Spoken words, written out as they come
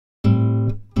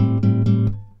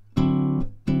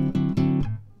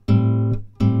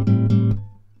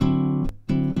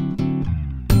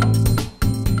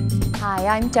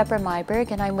I'm Debra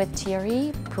Meiburg and I'm with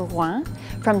Thierry Brouin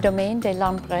from Domaine de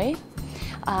Lambrays.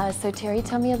 So Thierry,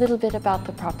 tell me a little bit about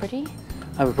the property.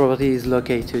 Our property is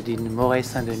located in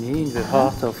Morey-Saint-Denis, in the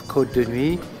heart of Côte de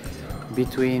Nuits,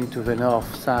 between to the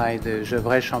north side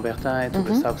Gevrey-Chambertin and to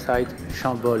the south side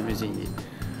Chambol-Musigny.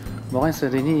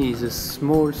 Morey-Saint-Denis is a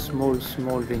small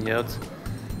vineyard,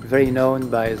 very known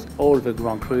by all the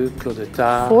Grand Cru, Clos de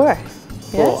Tar.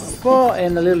 Four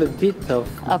and a little bit of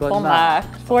Bonne-Marque,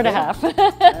 4.5.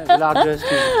 The largest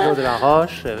is Clos de la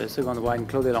Roche, the second one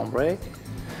Clos de Lambrays,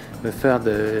 the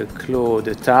third Clos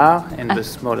de Tar, and the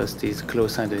smallest is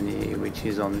Clos Saint-Denis, which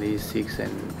is only 6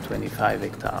 and 25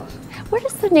 hectares. Where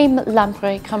does the name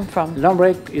Lambrays come from?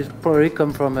 Lambrays is probably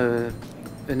come from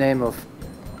the name of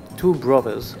two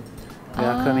brothers. They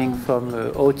are coming from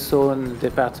Haute-Saône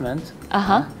department.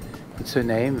 It's the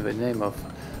name of,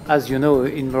 as you know,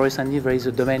 in Morey-Saint-Denis there is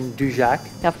a Domaine du Jacques.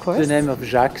 Of course. The name of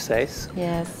Jacques says.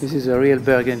 Yes. This is a real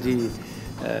Burgundy,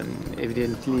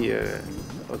 evidently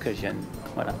occasion.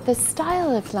 Voilà. The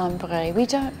style of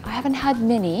Lambrays, I haven't had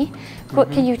many.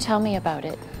 What can you tell me about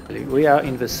it? We are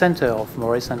in the center of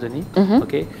Morey-Saint-Denis,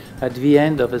 okay? At the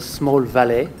end of a small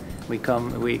valley, we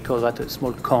call that a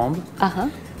small combe.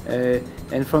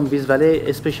 And from this valley,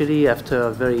 especially after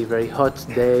a very hot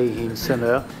day in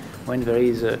summer, when there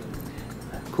is a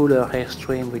cooler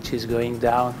airstream which is going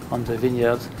down on the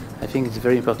vineyards, I think it's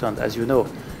very important. As you know,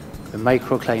 the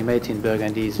microclimate in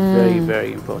Burgundy is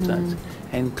very important.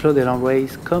 And Clos de Lambrays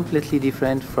is completely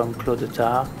different from Clos de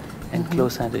Tar and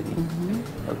Clos Saint-Denis.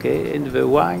 Okay, and the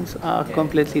wines are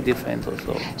completely different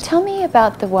also. Tell me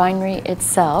about the winery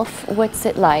itself. What's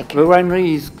it like? The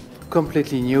winery is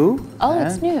completely new. Oh,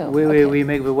 it's new. We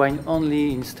make the wine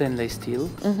only in stainless steel.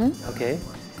 Okay,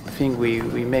 I think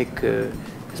we make,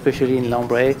 especially in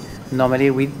Lambrays, normally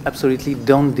we absolutely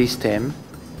don't destem.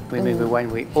 We make the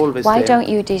wine, we always Why don't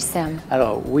you destem?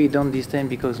 Alors, we don't destem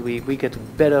because we get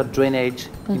better drainage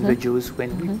in the juice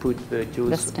when we put the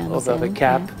juice over the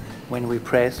cap, when we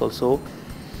press also.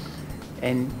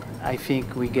 And I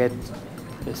think we get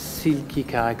a silky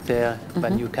character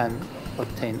that you can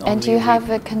obtain only. And do you have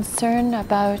a concern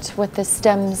about what the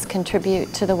stems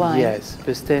contribute to the wine? Yes,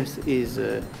 the stems is,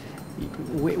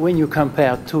 when you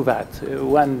compare to that,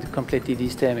 one completely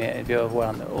destem and the other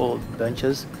one all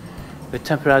bunches, the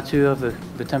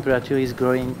temperature is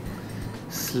growing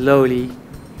slowly,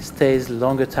 stays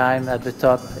longer time at the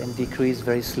top and decrease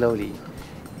very slowly.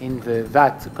 In the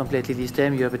vat completely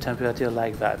destem, you have a temperature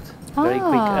like that, very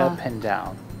quick up and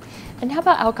down. And how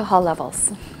about alcohol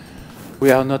levels?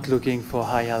 We are not looking for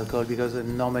high alcohol because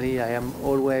normally I am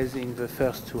always in the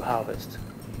first to harvest,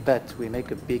 but we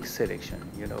make a big selection,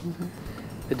 you know.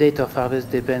 The date of harvest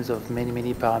depends of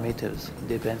many parameters. It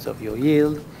depends of your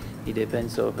yield, it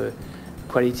depends of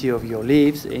quality of your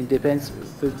leaves, it depends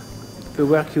the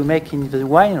work you make in the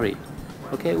winery.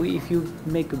 Okay, if you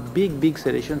make a big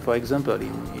selection, for example,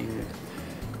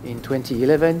 in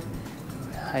 2011,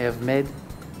 I have made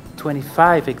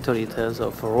 25 hectoliters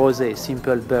of rosé,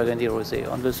 simple Burgundy rosé.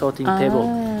 On the sorting table,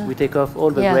 we take off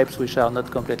all the grapes which are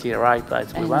not completely ripe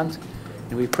as we want,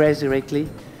 and we press directly,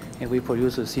 and we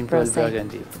produce a simple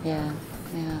Burgundy.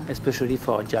 Especially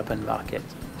for Japan market.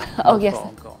 Oh yes.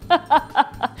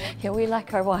 Yeah, we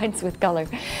like our wines with color.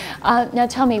 Now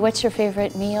tell me, what's your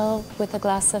favorite meal with a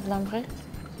glass of Lambrays?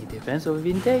 It depends on the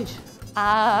vintage.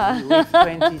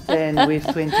 With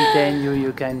 2010,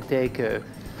 you can take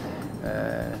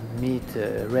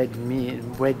red meat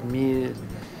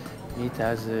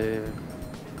as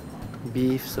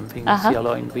beef, something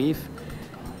sirloin beef.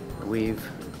 With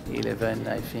 11,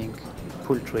 I think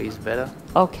poultry is better.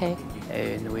 Okay.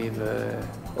 And with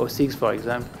 06, for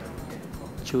example,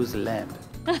 choose lamb.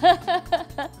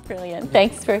 Brilliant.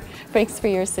 Thanks for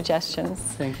your suggestions.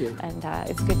 Thank you. And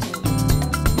it's good to meet you.